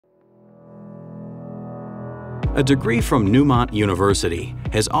A degree from Neumont University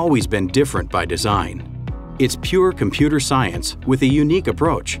has always been different by design. It's pure computer science with a unique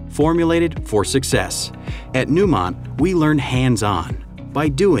approach formulated for success. At Neumont, we learn hands-on, by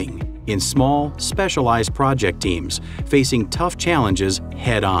doing, in small, specialized project teams facing tough challenges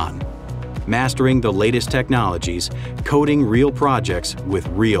head-on. Mastering the latest technologies, coding real projects with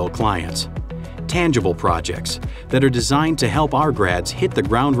real clients. Tangible projects that are designed to help our grads hit the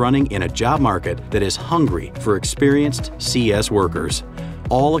ground running in a job market that is hungry for experienced CS workers.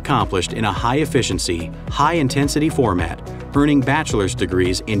 All accomplished in a high-efficiency, high-intensity format, earning bachelor's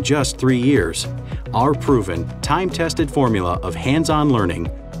degrees in just 3 years. Our proven, time-tested formula of hands-on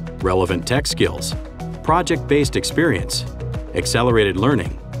learning, relevant tech skills, project-based experience, accelerated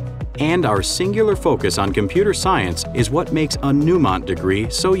learning, and our singular focus on computer science is what makes a Neumont degree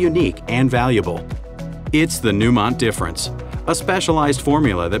so unique and valuable. It's the Neumont difference, a specialized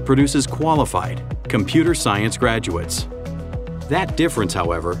formula that produces qualified computer science graduates. That difference,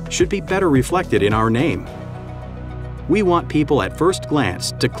 however, should be better reflected in our name. We want people at first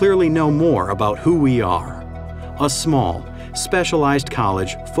glance to clearly know more about who we are. A small, specialized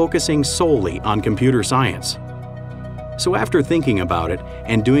college focusing solely on computer science. So after thinking about it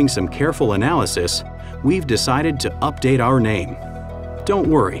and doing some careful analysis, we've decided to update our name. Don't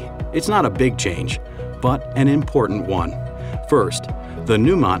worry, it's not a big change, but an important one. First, the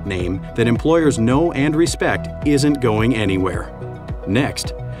Neumont name that employers know and respect isn't going anywhere.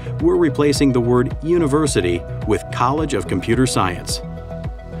 Next, we're replacing the word university with College of Computer Science.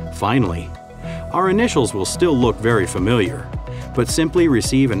 Finally, our initials will still look very familiar, but simply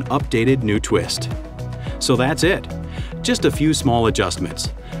receive an updated new twist. So that's it. Just a few small adjustments,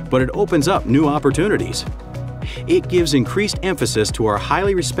 but it opens up new opportunities. It gives increased emphasis to our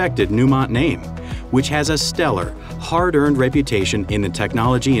highly respected Neumont name, which has a stellar, hard-earned reputation in the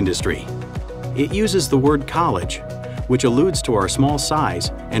technology industry. It uses the word college, which alludes to our small size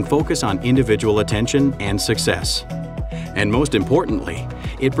and focus on individual attention and success. And most importantly,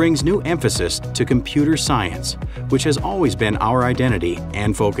 it brings new emphasis to computer science, which has always been our identity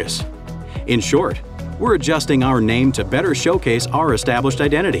and focus. In short, we're adjusting our name to better showcase our established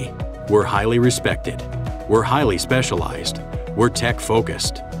identity. We're highly respected. We're highly specialized. We're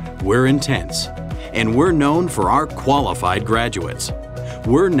tech-focused. We're intense. And we're known for our qualified graduates.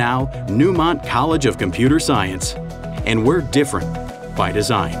 We're now Neumont College of Computer Science. And we're different by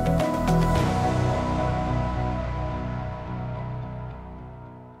design.